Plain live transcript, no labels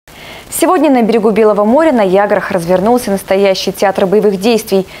Сегодня на берегу Белого моря на Яграх развернулся настоящий театр боевых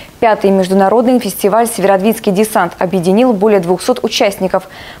действий. 5-й международный фестиваль «Северодвинский десант» объединил более 200 участников.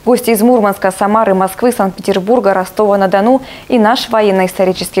 Гости из Мурманска, Самары, Москвы, Санкт-Петербурга, Ростова-на-Дону и наш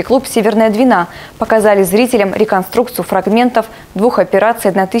военно-исторический клуб «Северная Двина» показали зрителям реконструкцию фрагментов двух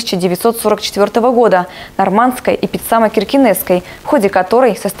операций 1944 года – Нормандской и Пиццамо-Киркинесской, в ходе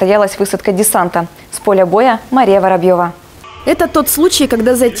которой состоялась высадка десанта. С поля боя Мария Воробьева. Это тот случай,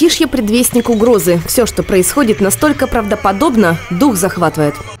 когда затишье – предвестник угрозы. Все, что происходит, настолько правдоподобно, дух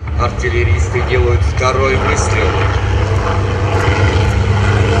захватывает. Артиллеристы делают второй выстрел.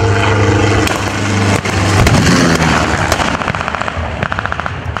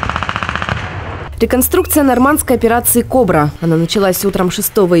 Реконструкция нормандской операции «Кобра». Она началась утром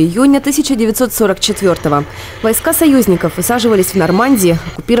 6 июня 1944-го. Войска союзников высаживались в Нормандии,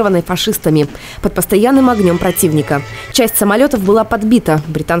 оккупированной фашистами, под постоянным огнем противника. Часть самолетов была подбита.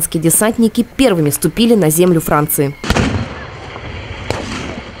 Британские десантники первыми ступили на землю Франции.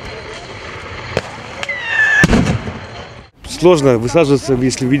 Сложно высаживаться,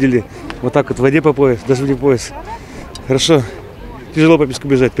 если видели вот так вот в воде по пояс, даже не пояс. Хорошо. Тяжело по песку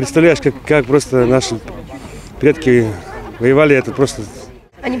бежать. Представляешь, как просто наши предки воевали, это просто...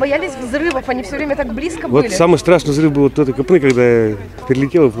 Они боялись взрывов, они все время так близко были. Вот самый страшный взрыв был вот этой копны, когда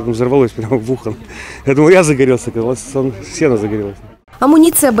перелетело, потом взорвалось прямо в ухо. Я думал, я загорелся, когда сено загорелось.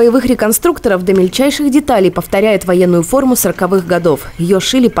 Амуниция боевых реконструкторов до мельчайших деталей повторяет военную форму 40-х годов. Ее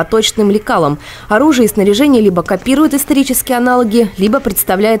шили по точным лекалам. Оружие и снаряжение либо копируют исторические аналоги, либо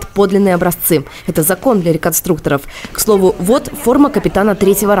представляет подлинные образцы. Это закон для реконструкторов. К слову, вот форма капитана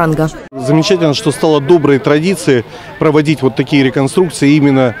 3-го ранга. Замечательно, что стало доброй традицией проводить вот такие реконструкции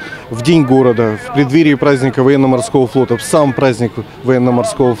именно в день города, в преддверии праздника военно-морского флота, в сам праздник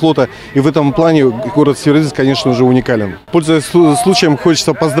военно-морского флота. И в этом плане город Северодвинск, конечно же, уникален. Пользуясь случаем,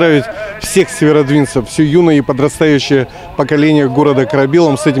 хочется поздравить всех северодвинцев, все юное и подрастающее поколение города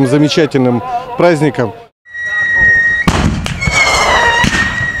Корабелом с этим замечательным праздником.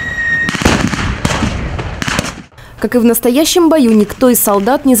 Как и в настоящем бою, никто из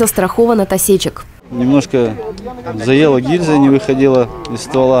солдат не застрахован от осечек. Немножко заела гильза, не выходила из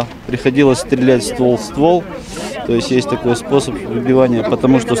ствола. Приходилось стрелять ствол в ствол. То есть есть такой способ выбивания,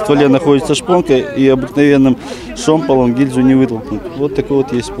 потому что в стволе находится шпонка, и обыкновенным шомполом гильзу не вытолкнуть. Вот такой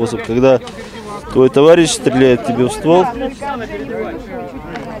вот есть способ. Когда твой товарищ стреляет тебе в ствол,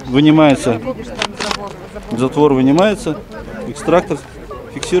 вынимается, затвор вынимается, экстрактор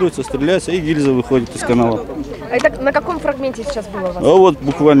фиксируется, стреляется, и гильза выходит из канала. А это на каком фрагменте сейчас было у вас? А вот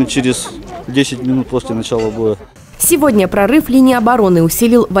буквально через 10 минут после начала боя. Сегодня прорыв линии обороны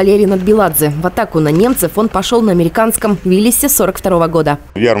усилил Валерий Надбеладзе. В атаку на немцев он пошел на американском Виллисе 42-го года.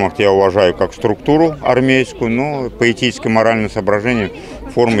 Вермахт я уважаю как структуру армейскую, но по этическим моральным соображениям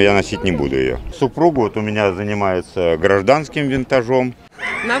форму я носить не буду ее. Супруга вот у меня занимается гражданским винтажом.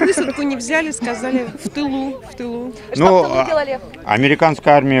 На высадку не взяли, сказали в тылу. Но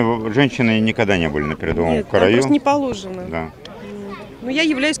американская армия, женщины никогда не были на передовом краю. Просто не положено. Да. Но я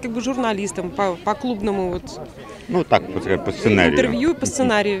являюсь как бы журналистом по клубному вот. Ну так, по сценарию. Интервью по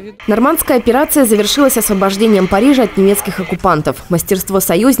сценарию. Нормандская операция завершилась освобождением Парижа от немецких оккупантов. Мастерство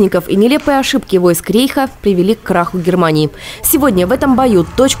союзников и нелепые ошибки войск Рейха привели к краху Германии. Сегодня в этом бою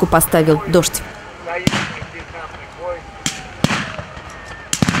точку поставил дождь.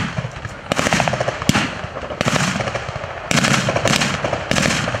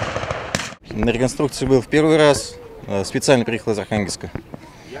 На реконструкции был в первый раз. Специально приехал из Архангельска.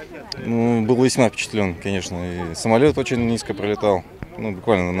 Был весьма впечатлен, конечно. И самолет очень низко пролетал,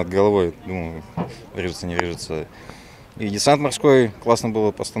 буквально над головой. Думаю, режется, не режется. И десант морской, классно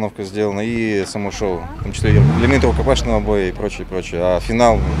была постановка сделана, и само шоу. В том числе элементы рукопашного боя и прочее. А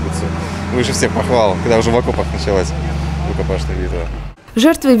финал выше всех похвал, когда уже в окопах началась рукопашная битва.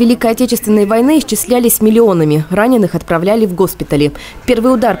 Жертвы Великой Отечественной войны исчислялись миллионами. Раненых отправляли в госпитали.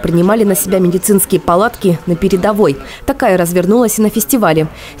 Первый удар принимали на себя медицинские палатки на передовой. Такая развернулась и на фестивале.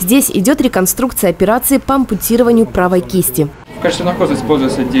 Здесь идет реконструкция операции по ампутированию правой кисти. В качестве наркоза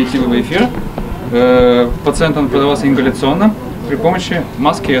используется диэтиловый эфир. Пациентам подавался ингаляционно при помощи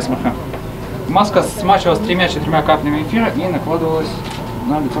маски эсмоха. Маска смачивалась 3-4 каплями эфира и накладывалась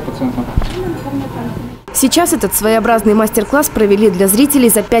на лицо пациента. Сейчас этот своеобразный мастер-класс провели для зрителей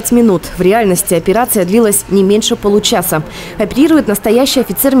за 5 минут. В реальности операция длилась не меньше получаса. Оперирует настоящий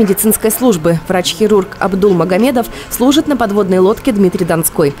офицер медицинской службы. Врач-хирург Абдул Магомедов служит на подводной лодке Дмитрий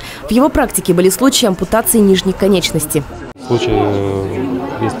Донской. В его практике были случаи ампутации нижней конечности. В случае,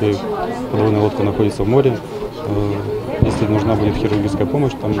 если подводная лодка находится в море, если нужна будет хирургическая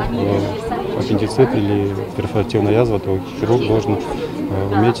помощь, там аппендицит или перфоративная язва, то хирург должен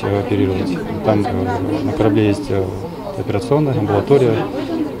уметь оперировать. Там на корабле есть операционная, амбулатория.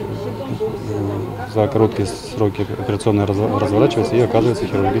 За короткие сроки операционная разворачивается и оказывается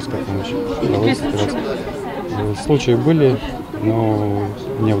хирургическая помощь. Проводится операция. Случаи были, но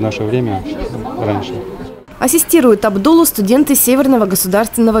не в наше время, раньше. Ассистируют Абдулу студенты Северного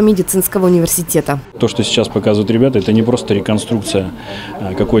государственного медицинского университета. То, что сейчас показывают ребята, это не просто реконструкция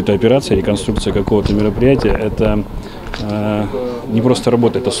какой-то операции, реконструкция какого-то мероприятия. Это не просто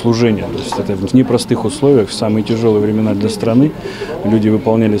работа, это служение. То есть это в непростых условиях, в самые тяжелые времена для страны. Люди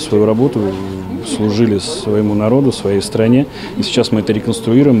выполняли свою работу, служили своему народу, своей стране. И сейчас мы это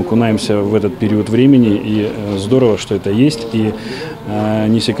реконструируем, окунаемся в этот период времени. И здорово, что это есть. И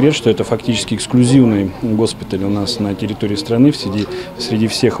не секрет, что это фактически эксклюзивный госпиталь у нас на территории страны среди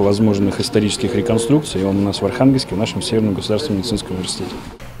всех возможных исторических реконструкций. Он у нас в Архангельске, в нашем Северном государственном медицинском университете.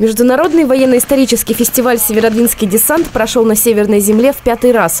 Международный военно-исторический фестиваль «Северодвинский десант» прошел на Северной земле в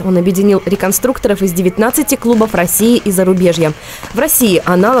 5-й раз. Он объединил реконструкторов из 19 клубов России и зарубежья. В России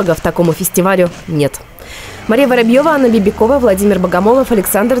аналогов такому фестивалю нет. Мария Воробьева, Анна Бибикова, Владимир Богомолов,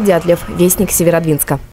 Александр Дятлев. Вестник Северодвинска.